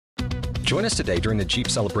Join us today during the Jeep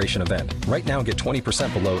Celebration event. Right now, get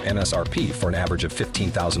 20% below MSRP for an average of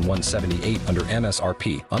 $15,178 under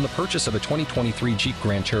MSRP on the purchase of a 2023 Jeep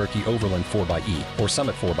Grand Cherokee Overland 4xE or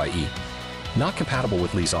Summit 4xE. Not compatible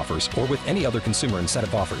with lease offers or with any other consumer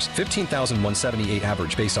incentive offers. $15,178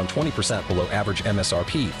 average based on 20% below average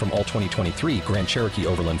MSRP from all 2023 Grand Cherokee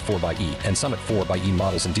Overland 4xE and Summit 4xE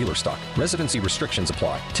models in dealer stock. Residency restrictions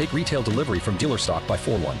apply. Take retail delivery from dealer stock by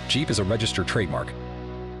 4/1. Jeep is a registered trademark.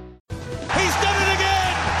 He's done it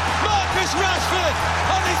again! Marcus Rashford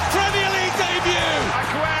on his Premier League debut!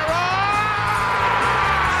 Aguero!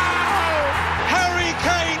 Harry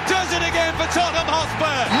Kane does it again for Tottenham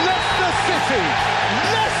Hotspur! Leicester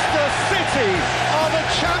City are the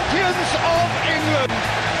champions of England!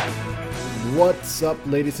 What's up,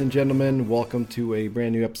 ladies and gentlemen? Welcome to a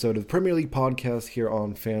brand new episode of the Premier League Podcast here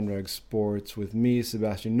on FanRag Sports with me,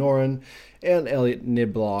 Sebastian Noren, and Elliott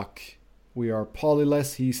Niblock. We are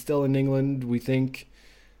Pauly-less. He's still in England, we think,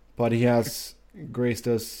 but he has graced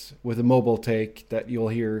us with a mobile take that you'll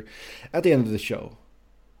hear at the end of the show.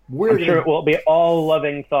 I'm sure it will be all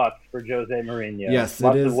loving thoughts for Jose Mourinho. Yes,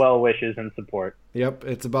 lots it is. of well wishes and support. Yep,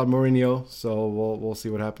 it's about Mourinho, so we'll see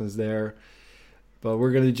what happens there. But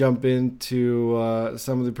we're going to jump into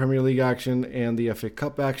some of the Premier League action and the FA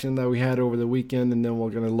Cup action that we had over the weekend, and then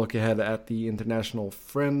we're going to look ahead at the international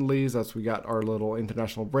friendlies as we got our little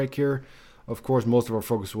international break here. Of course, most of our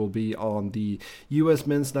focus will be on the U.S.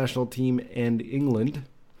 men's national team and England.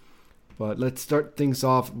 But let's start things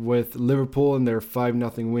off with Liverpool and their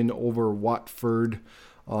 5-0 win over Watford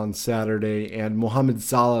on Saturday, and Mohamed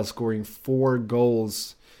Salah scoring 4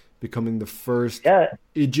 goals, becoming the first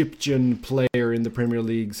Egyptian player in the Premier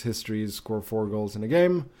League's history to score 4 goals in a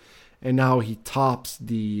game. And now he tops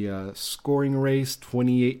the scoring race,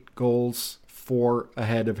 28 goals, 4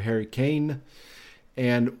 ahead of Harry Kane.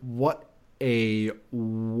 And what a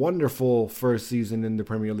wonderful first season in the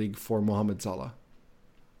Premier League for Mohamed Salah.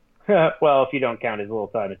 Well, if you don't count his little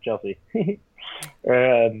time at Chelsea.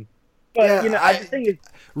 But, yeah, I think it's...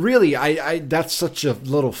 Really, I that's such a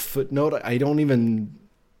little footnote. I don't even...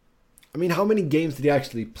 I mean, how many games did he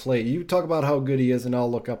actually play? You talk about how good he is, and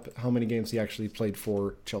I'll look up how many games he actually played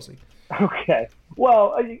for Chelsea. Okay.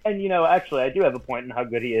 Well, and actually, I do have a point in how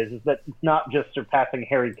good he is that it's not just surpassing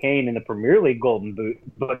Harry Kane in the Premier League Golden Boot,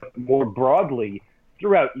 but more broadly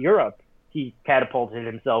throughout Europe, he catapulted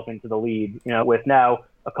himself into the lead. With now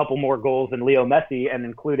a couple more goals than Leo Messi, and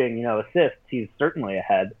including assists, he's certainly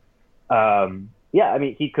ahead.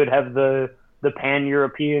 He could have the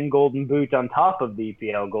pan-European Golden Boot on top of the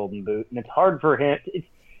EPL Golden Boot, and it's hard for him.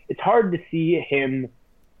 It's hard to see him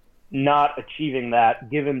not achieving that,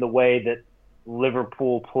 given the way that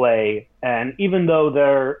Liverpool play, and even though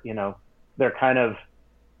they're kind of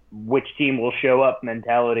which team will show up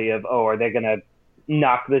mentality of, are they going to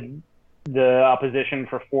knock the opposition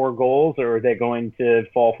for 4 goals, or are they going to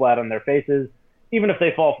fall flat on their faces? Even if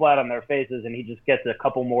they fall flat on their faces and he just gets a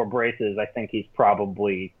couple more braces, I think he's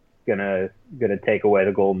probably gonna take away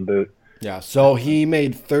the Golden Boot. Yeah, so he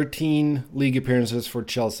made 13 league appearances for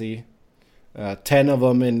Chelsea, 10 of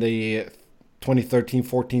them in the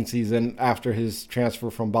 2013-14 season after his transfer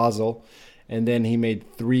from Basel, and then he made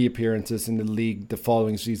 3 appearances in the league the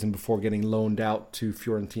following season before getting loaned out to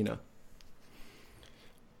Fiorentina.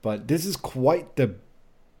 But this is quite the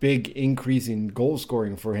big increase in goal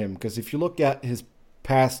scoring for him, because if you look at his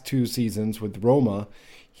past 2 seasons with Roma,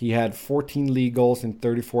 he had 14 league goals in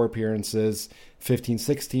 34 appearances,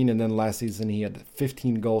 15-16, and then last season he had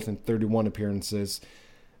 15 goals in 31 appearances,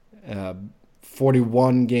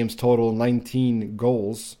 41 games total, 19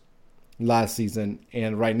 goals last season,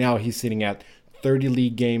 and right now he's sitting at 30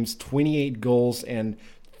 league games, 28 goals, and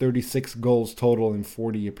 36 goals total in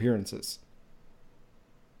 40 appearances.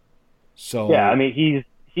 So yeah,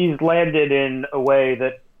 he's landed in a way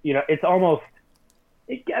that it's almost.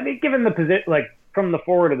 Given the position, from the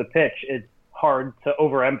forward of the pitch, it's hard to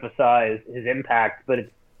overemphasize his impact, but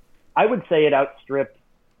I would say it outstrips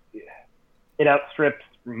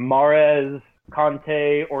Mahrez,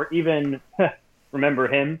 Conte, or even remember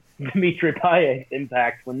him, Dimitri Payet's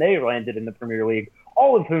impact when they landed in the Premier League.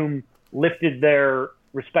 All of whom lifted their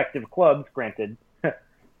respective clubs. Granted,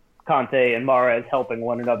 Conte and Mahrez helping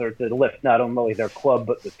one another to lift not only their club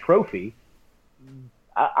but the trophy.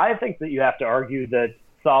 I think that you have to argue that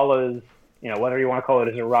Salah's, whether you want to call it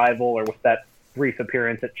his arrival or with that brief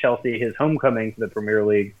appearance at Chelsea, his homecoming to the Premier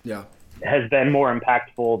League, has been more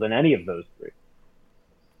impactful than any of those 3.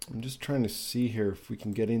 I'm just trying to see here if we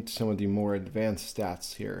can get into some of the more advanced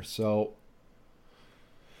stats here. So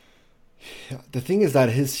the thing is that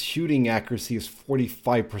his shooting accuracy is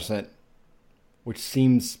 45%, which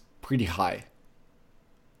seems pretty high.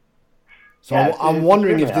 So Yeah, I'm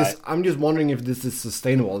wondering if extremely this. I'm just wondering if this is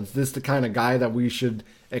sustainable. Is this the kind of guy that we should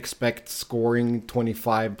expect scoring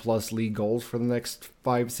 25 plus league goals for the next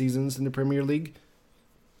 5 seasons in the Premier League?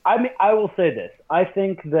 I mean, I will say this. I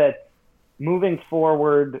think that moving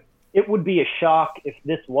forward, it would be a shock if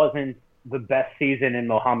this wasn't the best season in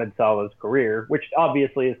Mohamed Salah's career, which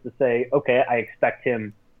obviously is to say, okay, I expect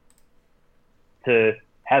him to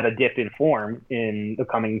have a dip in form in the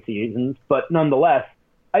coming seasons. But nonetheless,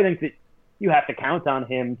 I think that you have to count on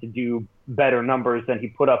him to do better numbers than he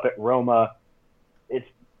put up at Roma. It's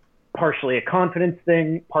partially a confidence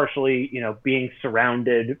thing, partially, being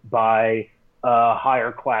surrounded by a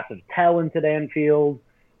higher class of talent at Anfield.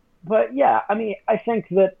 But yeah, I mean, I think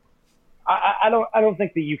that I don't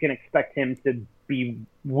think that you can expect him to be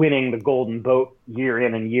winning the Golden Boot year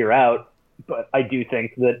in and year out. But I do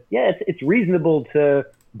think that, yeah, it's reasonable to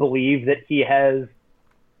believe that he has,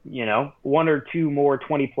 1 or 2 more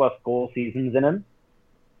 20-plus goal seasons in him.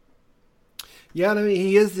 Yeah, I mean,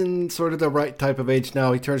 he is in sort of the right type of age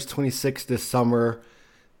now. He turns 26 this summer.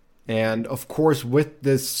 And, of course, with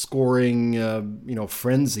this scoring,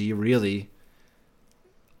 frenzy, really,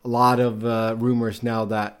 a lot of rumors now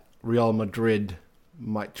that Real Madrid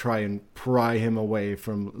might try and pry him away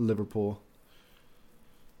from Liverpool.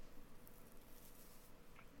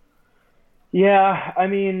 Yeah, I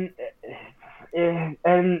mean,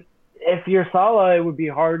 and if you're Salah, it would be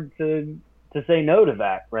hard to say no to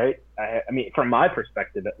that, right? I mean, from my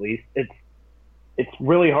perspective, at least, it's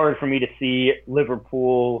really hard for me to see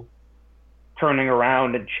Liverpool turning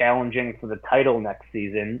around and challenging for the title next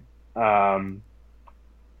season. He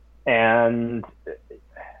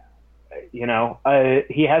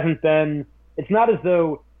hasn't been. It's not as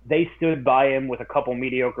though they stood by him with a couple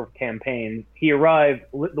mediocre campaigns. He arrived,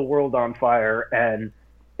 lit the world on fire, and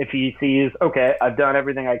if he sees, okay, I've done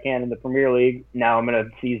everything I can in the Premier League, now I'm going to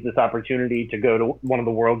seize this opportunity to go to one of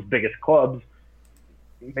the world's biggest clubs,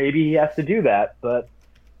 maybe he has to do that. But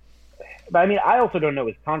I mean, I also don't know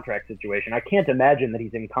his contract situation. I can't imagine that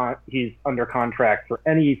he's under contract for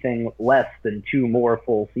anything less than 2 more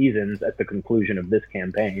full seasons at the conclusion of this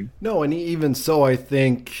campaign. No, and even so, I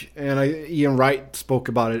think, and Ian Wright spoke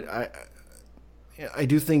about it, I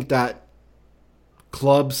do think that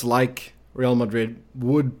clubs like Real Madrid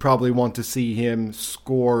would probably want to see him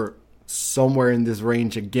score somewhere in this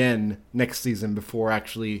range again next season before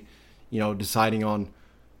actually, deciding on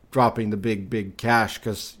dropping the big cash.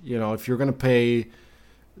 Because, if you're going to pay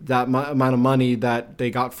that amount of money that they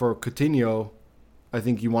got for Coutinho, I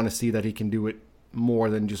think you want to see that he can do it more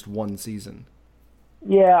than just 1 season.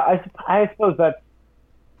 Yeah, I suppose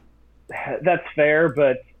that's fair,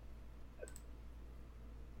 but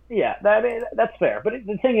yeah, that's fair. But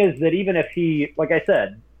the thing is that even if he, like I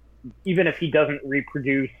said, even if he doesn't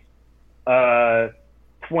reproduce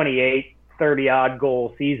 28, 30-odd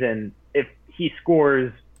goal season, if he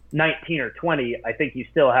scores 19 or 20, I think you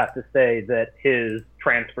still have to say that his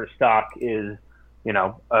transfer stock is,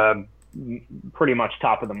 pretty much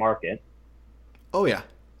top of the market. Oh, yeah.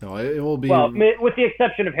 No, it will be... Well, with the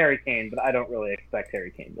exception of Harry Kane, but I don't really expect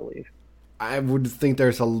Harry Kane to leave. I would think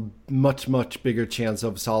there's a much bigger chance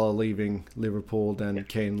of Salah leaving Liverpool than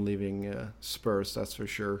Kane leaving Spurs, that's for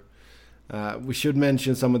sure. We should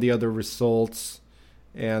mention some of the other results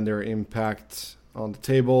and their impact on the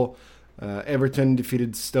table. Everton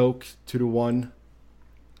defeated Stoke 2-1.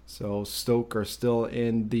 So Stoke are still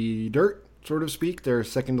in the dirt, so to speak. They're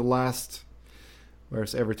second to last,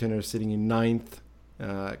 whereas Everton are sitting in 9th.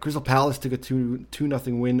 Crystal Palace took a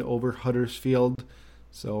 2-0 win over Huddersfield.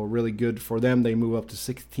 So really good for them. They move up to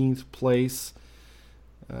 16th place.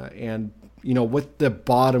 And, with the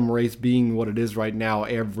bottom race being what it is right now,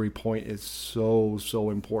 every point is so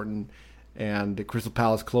important. And Crystal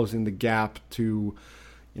Palace closing the gap to,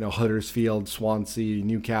 Huddersfield, Swansea,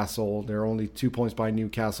 Newcastle. They're only 2 points behind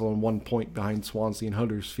Newcastle and 1 point behind Swansea and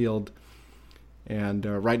Huddersfield. And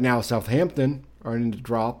right now, Southampton are in the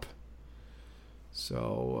drop.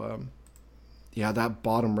 So, that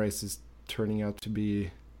bottom race is turning out to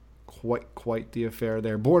be quite the affair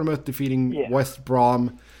there. Bournemouth defeating West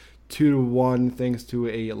Brom 2-1 thanks to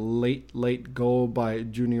a late goal by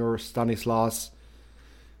Junior Stanislas,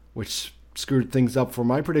 which screwed things up for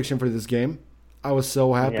my prediction for this game. I was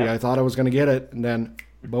so happy. Yeah. I thought I was going to get it, and then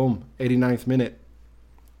boom, 89th minute.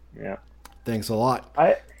 Yeah. Thanks a lot.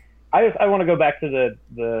 I want to go back to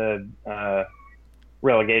the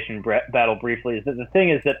relegation battle briefly. The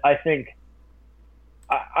thing is that I think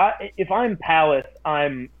if I'm Palace,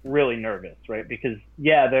 I'm really nervous, right? Because,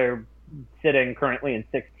 they're sitting currently in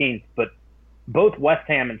 16th, but both West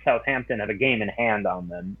Ham and Southampton have a game in hand on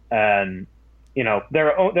them. And,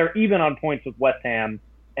 they're even on points with West Ham,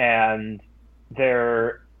 and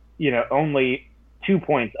they're, only 2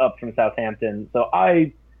 points up from Southampton. So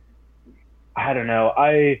I don't know.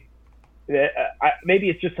 Maybe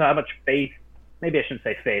it's just how much faith. Maybe I shouldn't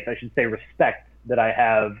say faith. I should say respect that I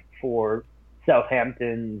have for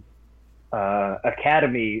Southampton's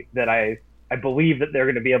academy, that I believe that they're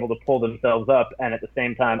going to be able to pull themselves up, and at the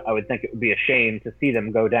same time, I would think it would be a shame to see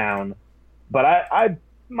them go down. But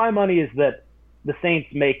my money is that the Saints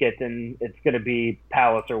make it, and it's going to be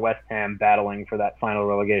Palace or West Ham battling for that final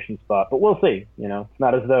relegation spot. But we'll see. It's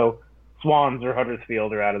not as though Swans or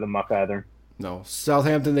Huddersfield are out of the muck either. No.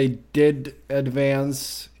 Southampton, they did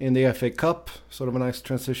advance in the FA Cup. Sort of a nice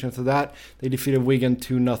transition to that. They defeated Wigan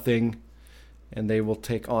 2-0, and they will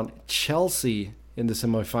take on Chelsea in the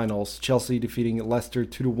semifinals. Chelsea defeating Leicester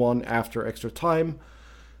 2-1 after extra time.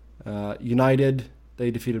 United,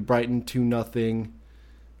 they defeated Brighton 2-0.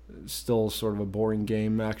 Still sort of a boring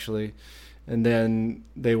game, actually. And then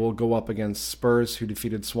they will go up against Spurs, who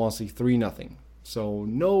defeated Swansea 3-0. So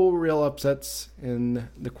no real upsets in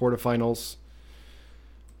the quarterfinals.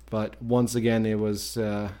 But once again, it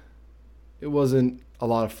wasn't a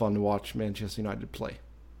lot of fun to watch Manchester United play.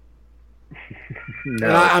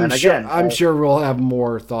 No, I'm sure we'll have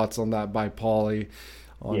more thoughts on that by Pauly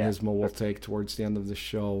on his mobile take towards the end of the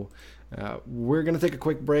show. We're going to take a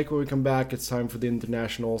quick break. When we come back, it's time for the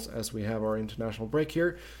internationals, as we have our international break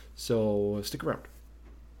here. So stick around.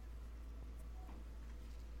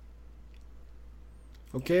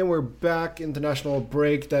 Okay, we're back. International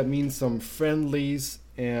break. That means some friendlies.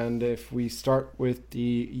 And if we start with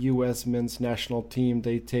the U.S. men's national team,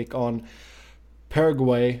 they take on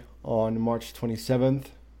Paraguay on March 27th,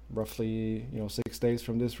 roughly 6 days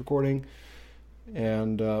from this recording.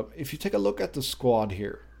 And if you take a look at the squad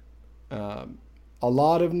here, a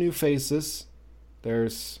lot of new faces.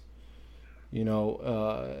 There's 8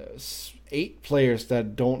 players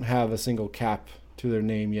that don't have a single cap to their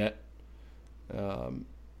name yet.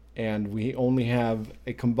 And we only have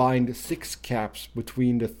a combined 6 caps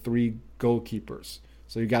between the 3 goalkeepers.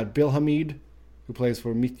 So you got Bill Hamid, who plays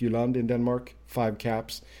for Midtjylland in Denmark, 5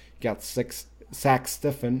 caps. You got Zach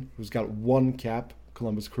Steffen, who's got 1 cap,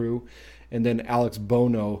 Columbus Crew. And then Alex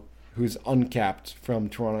Bono, who's uncapped from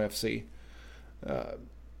Toronto FC.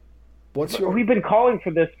 We've been calling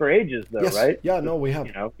for this for ages, though, yes. Right? Yeah, no, we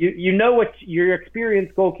have. You know what your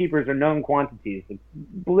experienced goalkeepers are known quantities.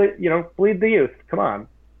 Bleed the youth. Come on.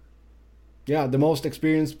 Yeah, the most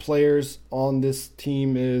experienced players on this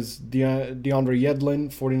team is DeAndre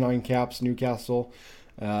Yedlin, 49 caps, Newcastle.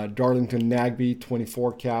 Darlington Nagbe,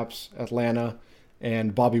 24 caps, Atlanta.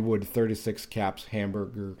 And Bobby Wood, 36 caps,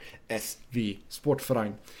 Hamburger SV,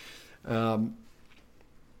 Sportverein.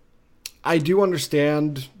 I do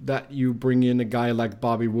understand that you bring in a guy like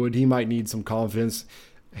Bobby Wood. He might need some confidence.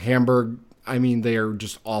 Hamburg, they are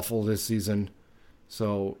just awful this season.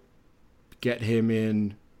 So get him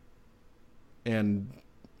in. And,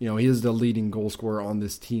 he is the leading goal scorer on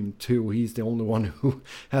this team, too. He's the only one who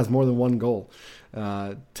has more than 1 goal.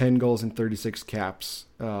 10 goals and 36 caps.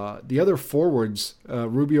 The other forwards,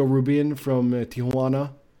 Rubio Rubin from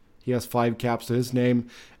Tijuana. He has 5 caps to his name.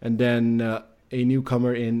 And then a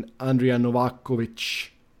newcomer in Andrija Novakovic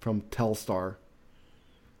from Telstar.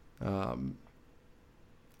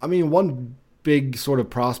 One big sort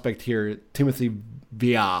of prospect here, Timothy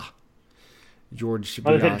Villa. George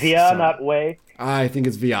Villa. Is it Villa, not Way? I think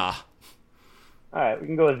it's Villa. All right, we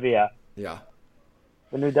can go with Villa. Yeah.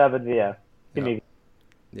 The new David Villa.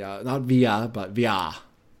 Yeah, not Villa, but Villa.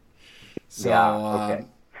 So, okay.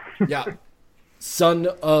 Yeah. Son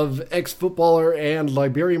of ex-footballer and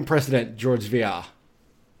Liberian president George Villa.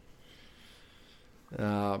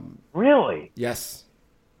 Really? Yes.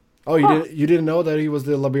 Oh, you didn't know that he was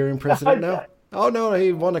the Liberian president now? Oh no,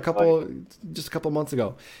 he won just a couple months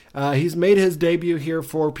ago. He's made his debut here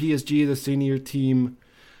for PSG, the senior team,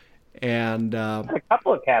 and a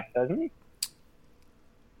couple of caps, hasn't he?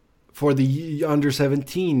 For the under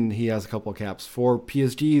 17, he has a couple of caps. For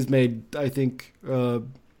PSG, he's made, I think, 2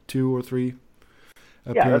 or 3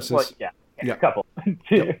 appearances. A couple.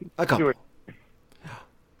 A couple.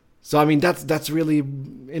 So that's really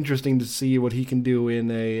interesting to see what he can do in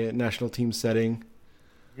a national team setting.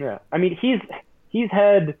 Yeah, he's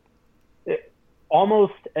had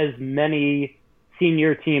almost as many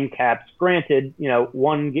senior team caps, granted,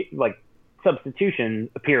 one substitution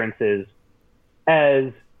appearances,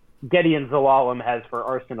 as Gideon Zelalem has for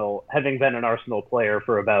Arsenal, having been an Arsenal player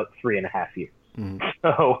for about 3.5 years. Mm-hmm.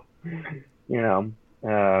 So,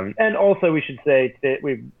 and also we should say that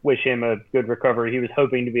we wish him a good recovery. He was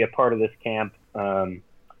hoping to be a part of this camp.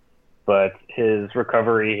 But his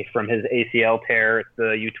recovery from his ACL tear at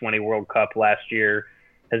the U20 World Cup last year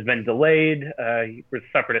has been delayed. He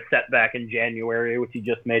suffered a setback in January, which he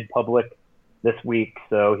just made public this week.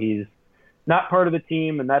 So he's not part of the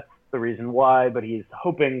team, and that's the reason why, but he's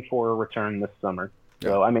hoping for a return this summer. Yeah.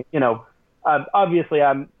 So, I mean, obviously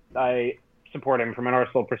I support him from an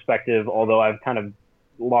Arsenal perspective, although I've kind of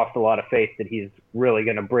lost a lot of faith that he's really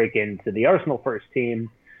going to break into the Arsenal first team.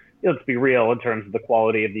 Let's be real, in terms of the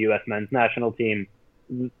quality of the U.S. men's national team,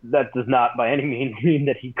 that does not by any means mean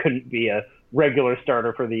that he couldn't be a regular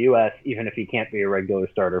starter for the U.S., even if he can't be a regular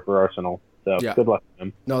starter for Arsenal. So Good luck to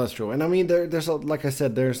him. No, that's true. And I mean, there's like I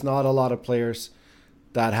said, there's not a lot of players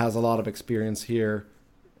that has a lot of experience here.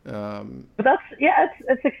 But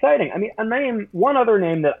it's exciting. I mean, one other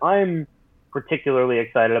name that I'm particularly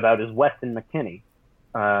excited about is Weston McKennie.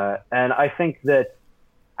 And I think that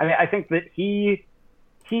he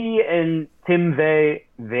and Tim Vea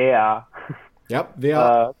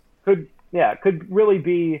could really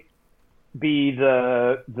be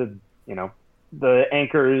the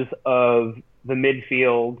anchors of the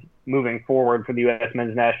midfield moving forward for the U.S.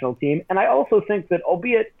 men's national team. And I also think that,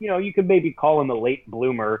 albeit, you could maybe call him a late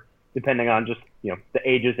bloomer, depending on just, the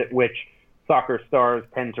ages at which soccer stars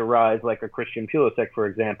tend to rise, like a Christian Pulisic, for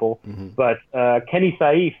example. Mm-hmm. But Kenny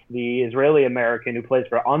Saif, the Israeli-American who plays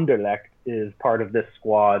for Anderlecht, is part of this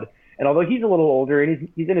squad. And although he's a little older, and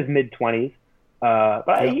he's in his mid-20s,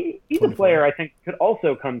 he's 24. A player I think could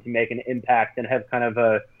also come to make an impact and have kind of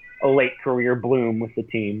a late career bloom with the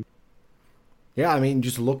team. Yeah, I mean,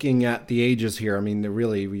 just looking at the ages here, I mean,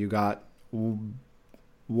 really, you got one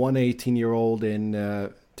 18-year-old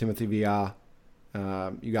in Timothy Vea.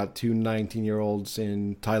 You got two 19-year-olds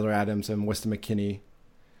in Tyler Adams and Weston McKennie.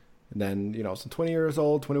 And then, some 20 years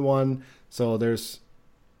old, 21. So there's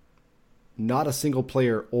not a single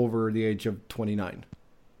player over the age of 29.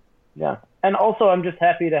 Yeah. And also, I'm just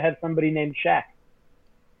happy to have somebody named Shaq.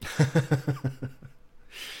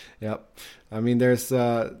 Yep. I mean, there's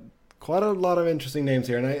quite a lot of interesting names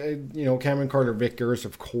here. And, Cameron Carter-Vickers,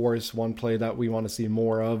 of course, one play that we want to see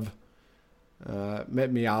more of.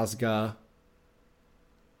 Met Miazga.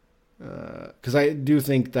 Because I do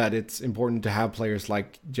think that it's important to have players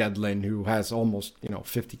like Jedlin, who has almost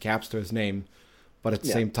 50 caps to his name, but at the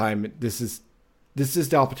same time, this is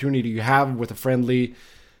the opportunity you have with a friendly,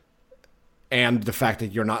 and the fact that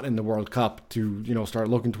you're not in the World Cup to start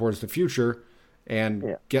looking towards the future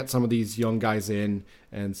and get some of these young guys in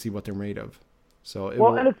and see what they're made of. So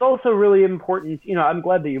and it's also really important. I'm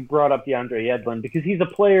glad that you brought up DeAndre Yedlin, because he's a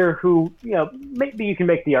player who, maybe you can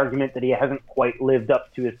make the argument that he hasn't quite lived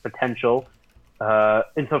up to his potential,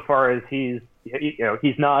 insofar as he's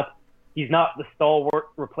not the stalwart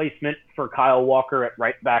replacement for Kyle Walker at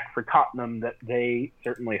right back for Tottenham that they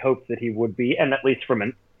certainly hoped that he would be, and at least from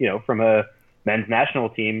a men's national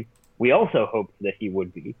team, we also hoped that he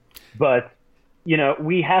would be. But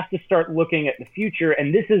we have to start looking at the future,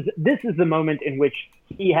 and this is the moment in which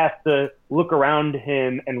he has to look around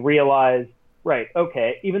him and realize, right,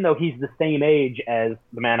 okay, even though he's the same age as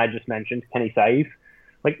the man I just mentioned, Kenny Saif,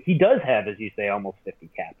 like, he does have, as you say, almost 50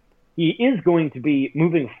 caps. He is going to be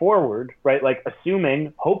moving forward, right, like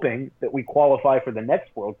hoping that we qualify for the next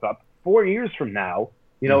World Cup 4 years from now.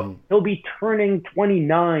 He'll be turning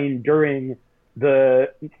 29 during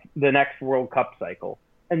the next World Cup cycle.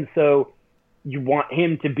 And so you want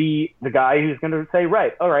him to be the guy who's going to say,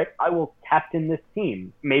 right, all right, I will captain this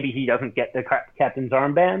team. Maybe he doesn't get the captain's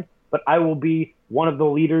armband, but I will be one of the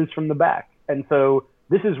leaders from the back. And so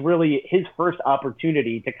this is really his first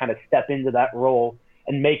opportunity to kind of step into that role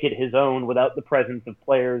and make it his own without the presence of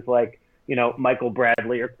players like, Michael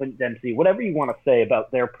Bradley or Clint Dempsey, whatever you want to say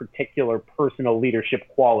about their particular personal leadership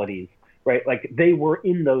qualities, right? Like, they were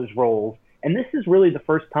in those roles. And this is really the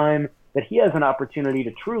first time that he has an opportunity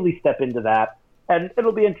to truly step into that, and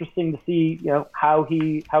it'll be interesting to see, how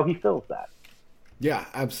he fills that. Yeah,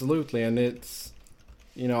 absolutely, and it's,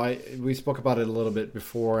 we spoke about it a little bit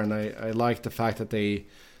before, and I like the fact that they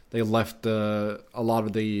left a lot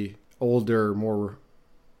of the older, more,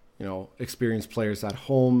 experienced players at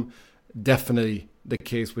home. Definitely the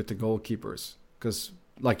case with the goalkeepers, because,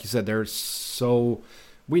 like you said,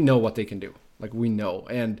 we know what they can do. Like, we know,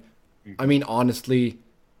 and I mean, honestly,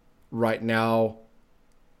 right now,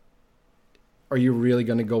 are you really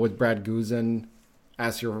going to go with Brad Guzan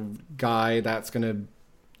as your guy that's going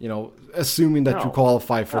to, assuming that you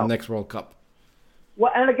qualify for the next World Cup?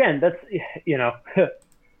 Well, and again, that's,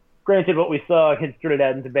 granted what we saw against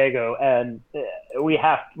Trinidad and Tobago, and we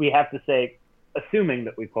have to say, assuming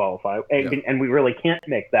that we qualify, and we really can't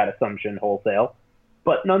make that assumption wholesale.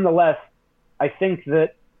 But nonetheless, I think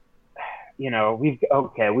that,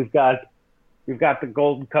 we've got We've got the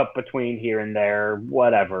Gold Cup between here and there,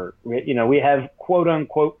 whatever. We have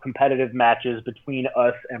quote-unquote competitive matches between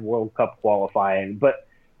us and World Cup qualifying. But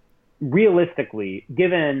realistically,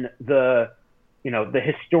 given the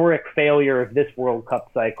historic failure of this World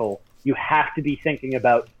Cup cycle, you have to be thinking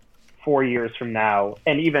about 4 years from now,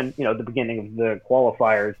 and even, the beginning of the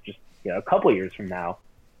qualifiers just, a couple of years from now.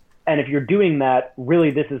 And if you're doing that,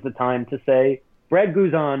 really this is the time to say, Brad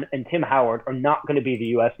Guzan and Tim Howard are not going to be the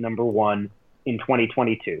U.S. number one in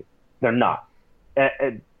 2022. They're not.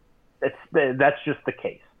 That's just the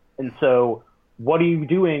case. And so what are you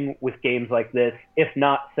doing with games like this, if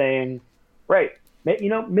not saying, right,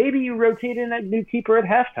 maybe you rotate in that new keeper at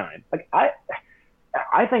halftime? Like,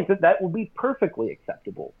 I think that will be perfectly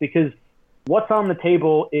acceptable, because what's on the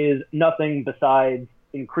table is nothing besides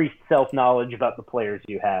increased self-knowledge about the players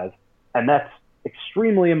you have. And that's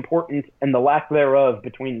extremely important, and the lack thereof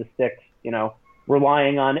between the sticks,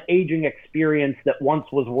 relying on aging experience that once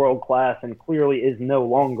was world-class and clearly is no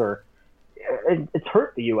longer. It's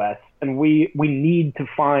hurt the U.S., and we need to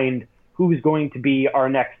find who's going to be our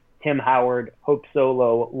next Tim Howard, Hope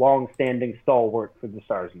Solo, long-standing stalwart for the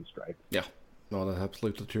Stars and Stripes. Yeah, no, that's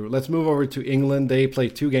absolutely true. Let's move over to England. They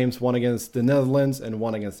played 2 games, one against the Netherlands and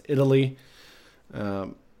one against Italy.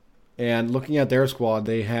 And looking at their squad,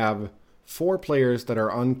 they have 4 players that are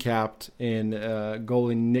uncapped in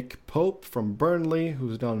goalie Nick Pope from Burnley,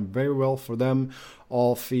 who's done very well for them.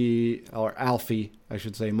 Alfie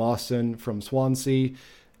Mawson from Swansea.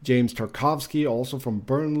 James Tarkowski, also from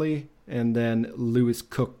Burnley. And then Lewis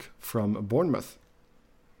Cook from Bournemouth.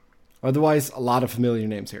 Otherwise, a lot of familiar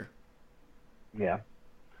names here. Yeah.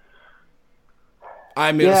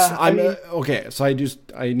 Okay, so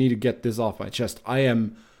I need to get this off my chest. I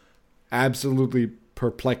am absolutely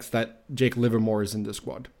perplexed that Jake Livermore is in the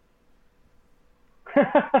squad.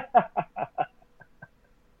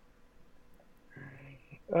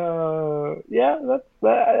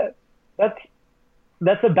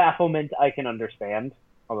 That's a bafflement I can understand.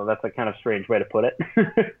 Although that's a kind of strange way to put it.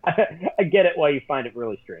 I get it why you find it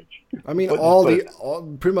really strange. I mean,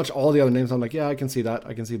 pretty much all the other names, I'm like, yeah, I can see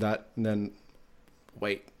that. And then,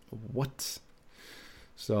 wait, what?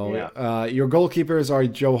 So your goalkeepers are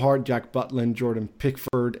Joe Hart, Jack Butland, Jordan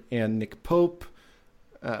Pickford, and Nick Pope.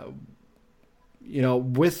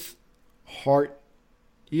 With Hart,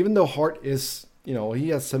 even though Hart is, he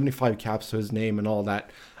has 75 caps to his name and all that,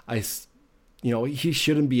 he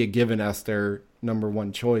shouldn't be a given as their number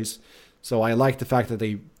one choice. So I like the fact that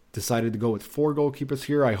they decided to go with 4 goalkeepers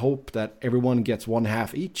here. I hope that everyone gets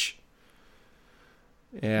 1/2 each.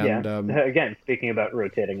 And again, speaking about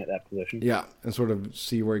rotating at that position. Yeah, and sort of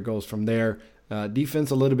see where it goes from there. Defense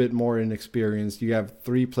a little bit more inexperienced. You have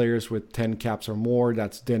 3 players with 10 caps or more.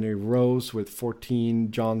 That's Denny Rose with 14,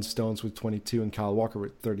 John Stones with 22, and Kyle Walker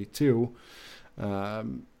with 32.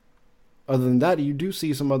 Other than that, you do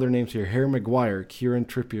see some other names here. Harry Maguire, Kieran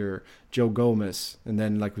Trippier, Joe Gomez, and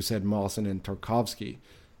then, like we said, Mawson and Tarkovsky.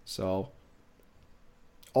 So,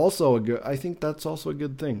 I think that's also a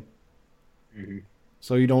good thing. Mm-hmm.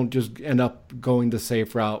 So you don't just end up going the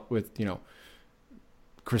safe route with,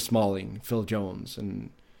 Chris Smalling, Phil Jones,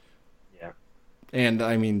 and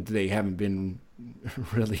I mean, they haven't been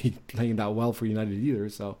really playing that well for United either.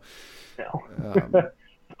 So, no.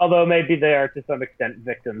 Although maybe they are to some extent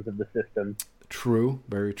victims of the system. True,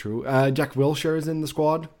 very true. Jack Wilshere is in the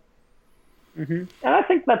squad. Mm-hmm. And I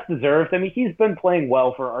think that's deserved. I mean, he's been playing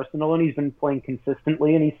well for Arsenal, and he's been playing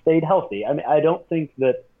consistently, and he's stayed healthy. I mean, I don't think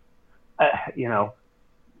that,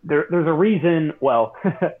 there's a reason. Well,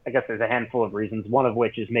 I guess there's a handful of reasons, one of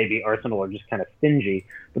which is maybe Arsenal are just kind of stingy.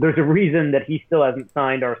 But there's a reason that he still hasn't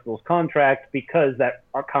signed Arsenal's contract, because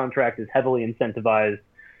our contract is heavily incentivized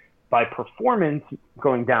by performance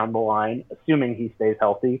going down the line, assuming he stays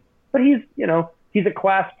healthy. But he's a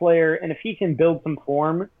class player, and if he can build some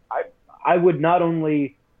form, I would not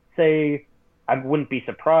only say I wouldn't be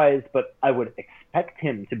surprised, but I would expect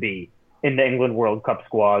him to be in the England World Cup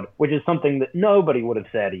squad, which is something that nobody would have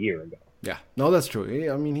said a year ago. Yeah, no, that's true.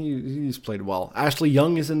 I mean, he's played well. Ashley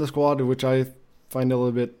Young is in the squad, which I find a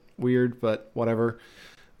little bit weird, but whatever.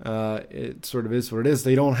 It sort of is what it is.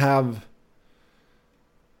 They don't have...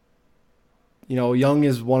 Young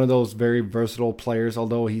is one of those very versatile players,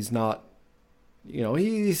 although he's not,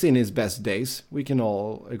 he's in his best days. We can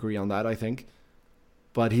all agree on that, I think.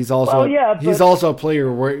 But he's also he's also a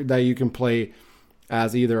player that you can play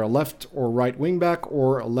as either a left or right wing back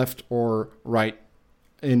or a left or right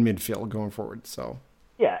in midfield going forward. So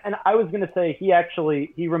yeah, and I was going to say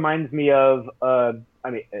he reminds me of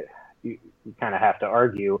you kind of have to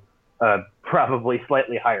argue probably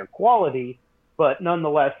slightly higher quality, but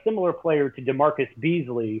nonetheless similar player to DeMarcus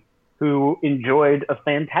Beasley, who enjoyed a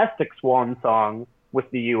fantastic swan song with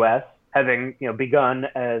the U.S., having begun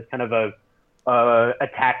as kind of a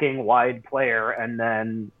attacking wide player, and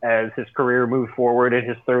then as his career moved forward in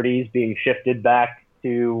his 30s, being shifted back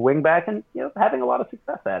to wingback and having a lot of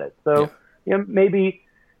success at it. So maybe,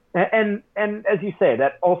 and as you say,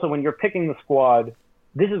 that also when you're picking the squad,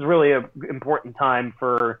 this is really an important time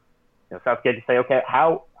for Southgate to say, okay,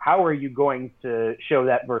 how are you going to show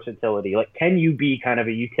that versatility? Like, can you be kind of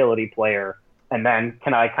a utility player, and then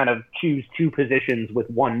can I kind of choose two positions with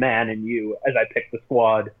one man in you as I pick the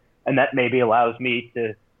squad, and that maybe allows me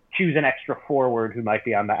to choose an extra forward who might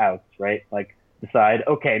be on the outs, right? Like, decide,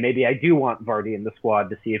 okay, maybe I do want Vardy in the squad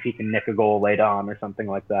to see if he can nick a goal late on or something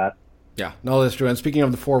like that. Yeah, no, that's true. And speaking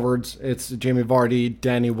of the forwards, it's Jamie Vardy,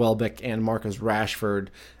 Danny Welbeck, and Marcus Rashford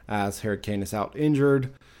as Harry Kane is out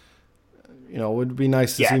injured. It would be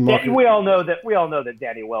nice to see Marcus. We all know that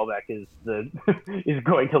Danny Welbeck is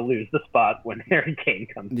going to lose the spot when Harry Kane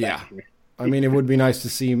comes back. I mean, it would be nice to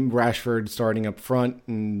see Rashford starting up front,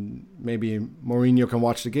 and maybe Mourinho can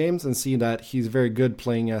watch the games and see that he's very good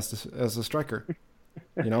playing as a striker.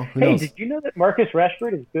 Who knows? Did you know that Marcus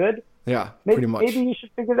Rashford is good? Yeah, pretty much. Maybe you should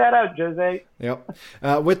figure that out, Jose. Yep.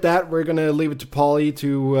 With that, we're going to leave it to Pauly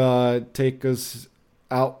to take us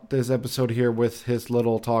out this episode here with his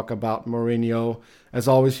little talk about Mourinho. As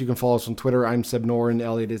always, you can follow us on Twitter. I'm Seb Noren.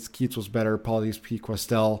 Elliott is Keats was better. Pauly's P.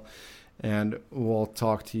 Kwestel. And we'll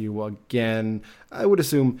talk to you again, I would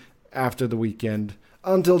assume, after the weekend.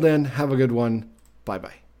 Until then, have a good one.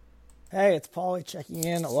 Bye-bye. Hey, it's Pauly checking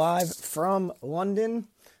in live from London.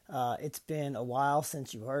 It's been a while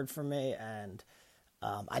since you heard from me, and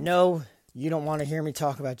I know you don't want to hear me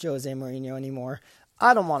talk about Jose Mourinho anymore.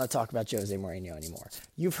 I don't want to talk about Jose Mourinho anymore.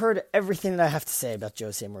 You've heard everything that I have to say about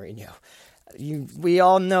Jose Mourinho. We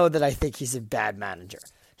all know that I think he's a bad manager.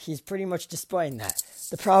 He's pretty much displaying that.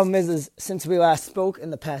 The problem is since we last spoke in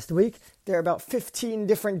the past week, there are about 15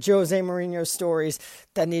 different Jose Mourinho stories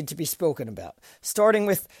that need to be spoken about. Starting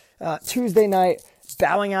with Tuesday night,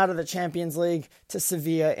 bowing out of the Champions League to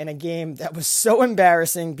Sevilla in a game that was so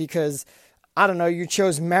embarrassing because, I don't know, you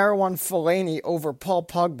chose Marouane Fellaini over Paul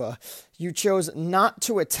Pogba. You chose not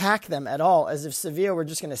to attack them at all, as if Sevilla were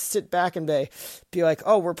just going to sit back and be like,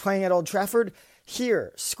 oh, we're playing at Old Trafford?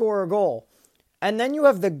 Here, score a goal. And then you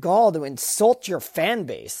have the gall to insult your fan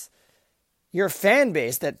base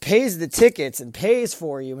that pays the tickets and pays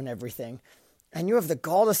for you and everything. And you have the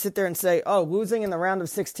gall to sit there and say, oh, losing in the round of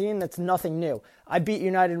 16, that's nothing new. I beat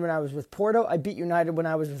United when I was with Porto. I beat United when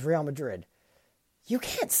I was with Real Madrid. You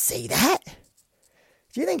can't say that.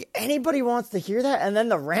 Do you think anybody wants to hear that? And then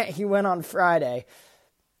the rant he went on Friday,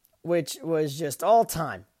 which was just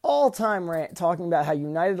all-time rant, talking about how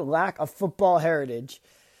United lack a football heritage,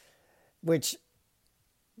 which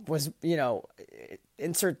was,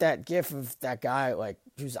 insert that gif of that guy, like,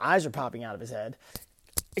 whose eyes are popping out of his head.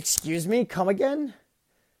 Excuse me, come again?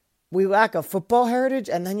 We lack a football heritage,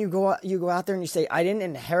 and then you go out there and you say, I didn't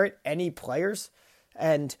inherit any players,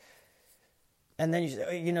 and then you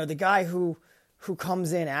say, the guy who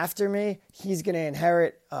comes in after me, he's going to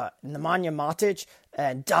inherit Nemanja Matic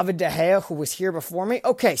and David De Gea, who was here before me.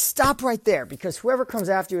 Okay, stop right there, because whoever comes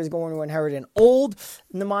after you is going to inherit an old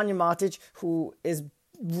Nemanja Matic who is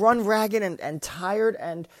run ragged and tired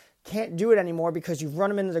and can't do it anymore because you've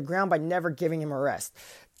run him into the ground by never giving him a rest.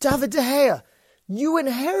 David De Gea, you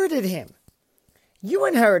inherited him. You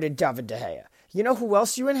inherited David De Gea. You know who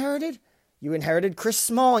else you inherited? You inherited Chris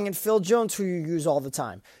Smalling and Phil Jones, who you use all the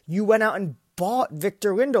time. You went out and bought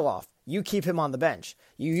Victor Lindelof. You keep him on the bench.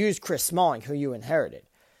 You use Chris Smalling, who you inherited.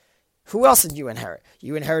 Who else did you inherit?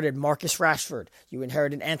 You inherited Marcus Rashford. You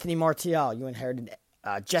inherited Anthony Martial. You inherited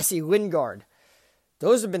Jesse Lingard.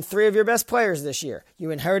 Those have been three of your best players this year. You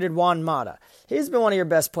inherited Juan Mata. He's been one of your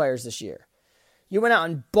best players this year. You went out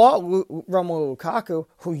and bought Romelu Lukaku,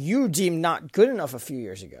 who you deemed not good enough a few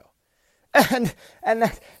years ago. And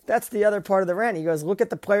that's the other part of the rant. He goes, look at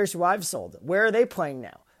the players who I've sold. Where are they playing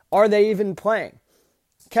now? Are they even playing?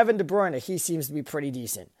 Kevin De Bruyne, he seems to be pretty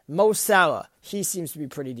decent. Mo Salah, he seems to be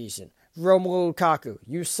pretty decent. Romelu Lukaku,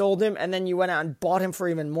 you sold him, and then you went out and bought him for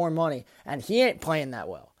even more money, and he ain't playing that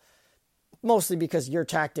well. Mostly because your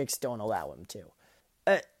tactics don't allow him to.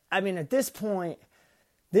 At this point,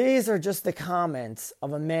 these are just the comments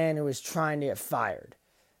of a man who is trying to get fired.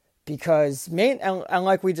 Because, and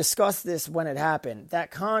like we discussed this when it happened, that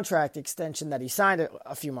contract extension that he signed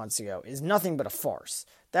a few months ago is nothing but a farce.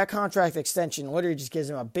 That contract extension literally just gives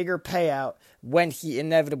him a bigger payout when he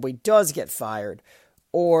inevitably does get fired.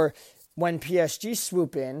 Or when PSG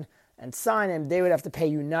swoop in and sign him, they would have to pay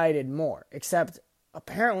United more. Except,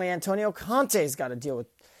 apparently, Antonio Conte's got to deal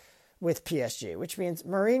with PSG, which means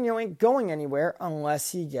Mourinho ain't going anywhere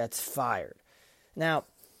unless he gets fired. Now,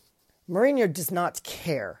 Mourinho does not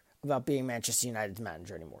care about being Manchester United's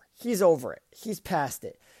manager anymore. He's over it. He's past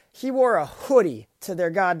it. He wore a hoodie to their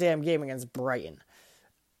goddamn game against Brighton.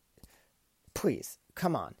 Please,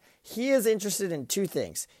 come on. He is interested in two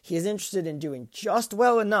things. He is interested in doing just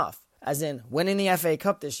well enough, as in winning the FA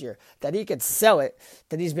Cup this year, that he could sell it,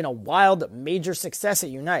 that he's been a wild, major success at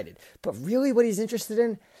United. But really what he's interested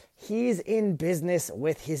in, he's in business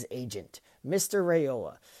with his agent, Mr.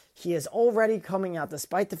 Raiola. He is already coming out,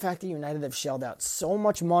 despite the fact that United have shelled out so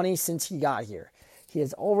much money since he got here. He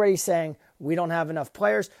is already saying, we don't have enough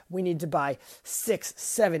players. We need to buy 6,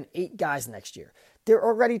 7, 8 guys next year. They're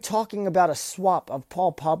already talking about a swap of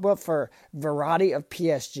Paul Pogba for Verratti of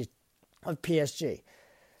PSG.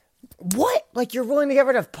 What? Like, you're willing to get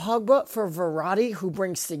rid of Pogba for Verratti, who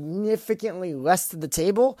brings significantly less to the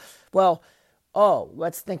table? Well,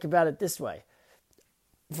 let's think about it this way.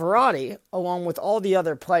 Verratti, along with all the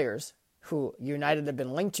other players who United have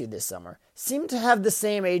been linked to this summer, seem to have the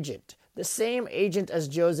same agent. The same agent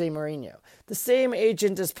as Jose Mourinho. The same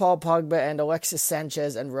agent as Paul Pogba and Alexis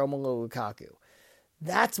Sanchez and Romelu Lukaku.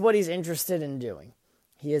 That's what he's interested in doing.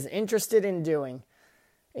 He is interested in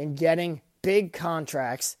getting big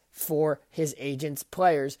contracts for his agent's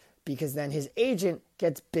players, because then his agent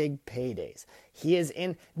gets big paydays.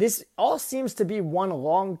 This all seems to be one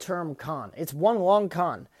long-term con. It's one long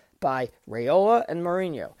con by Raiola and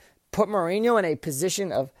Mourinho. Put Mourinho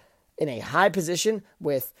in a high position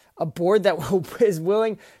with a board that is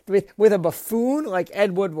willing, with a buffoon like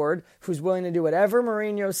Ed Woodward, who's willing to do whatever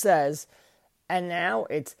Mourinho says. And now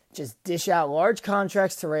it's just dish out large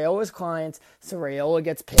contracts to Raiola's clients so Raiola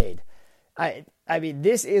gets paid. I mean,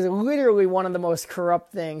 this is literally one of the most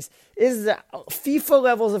corrupt things. FIFA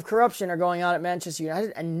levels of corruption are going on at Manchester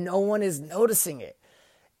United, and no one is noticing it.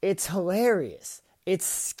 It's hilarious. It's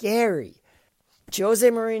scary. Jose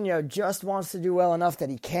Mourinho just wants to do well enough that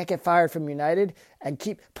he can't get fired from United and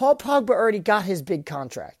keep... Paul Pogba already got his big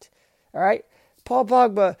contract. All right? Paul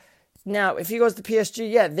Pogba... Now, if he goes to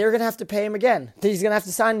PSG, they're going to have to pay him again. He's going to have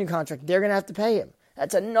to sign a new contract. They're going to have to pay him.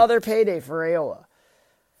 That's another payday for Raiola.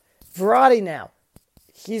 Verratti now,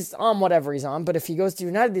 he's on whatever he's on, but if he goes to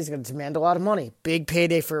United, he's going to demand a lot of money. Big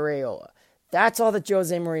payday for Raiola. That's all that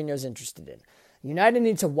Jose Mourinho's interested in. United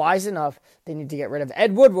need to wisen up. They need to get rid of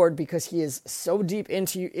Ed Woodward because he is so deep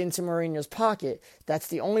into Mourinho's pocket. That's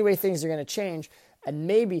the only way things are going to change. And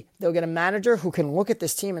maybe they'll get a manager who can look at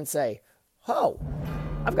this team and say, oh,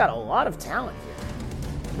 I've got a lot of talent here.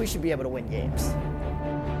 We should be able to win games.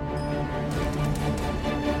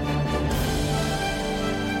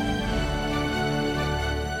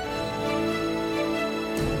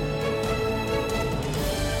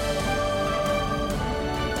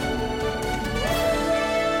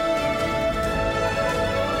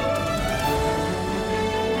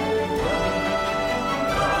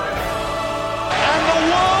 And the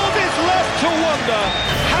world is left to wonder,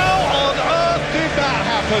 how on earth did that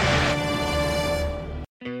happen?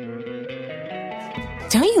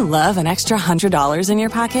 Don't you love an extra $100 in your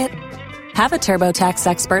pocket? Have a TurboTax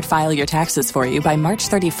expert file your taxes for you by March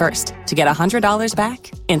 31st to get $100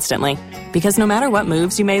 back instantly. Because no matter what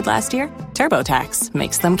moves you made last year, TurboTax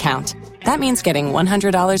makes them count. That means getting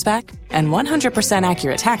 $100 back and 100%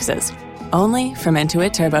 accurate taxes, only from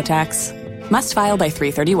Intuit TurboTax. Must file by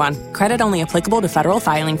 3/31. Credit only applicable to federal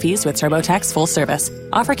filing fees with TurboTax full service.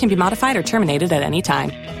 Offer can be modified or terminated at any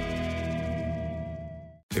time.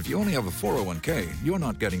 If you only have a 401k, you're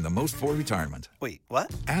not getting the most for retirement. Wait, what?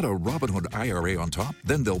 Add a Robinhood IRA on top,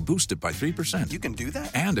 then they'll boost it by 3%. You can do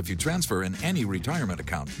that? And if you transfer in any retirement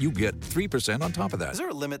account, you get 3% on top of that. Is there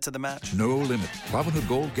a limit to the match? No limit. Robinhood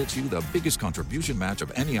Gold gets you the biggest contribution match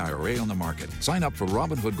of any IRA on the market. Sign up for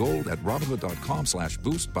Robinhood Gold at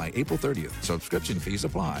Robinhood.com/boost by April 30th. Subscription fees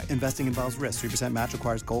apply. Investing involves risk. 3% match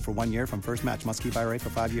requires gold for 1 year from first match. Must keep IRA for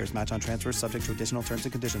 5 years. Match on transfers subject to additional terms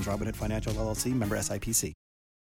and conditions. Robinhood Financial LLC, member SIPC.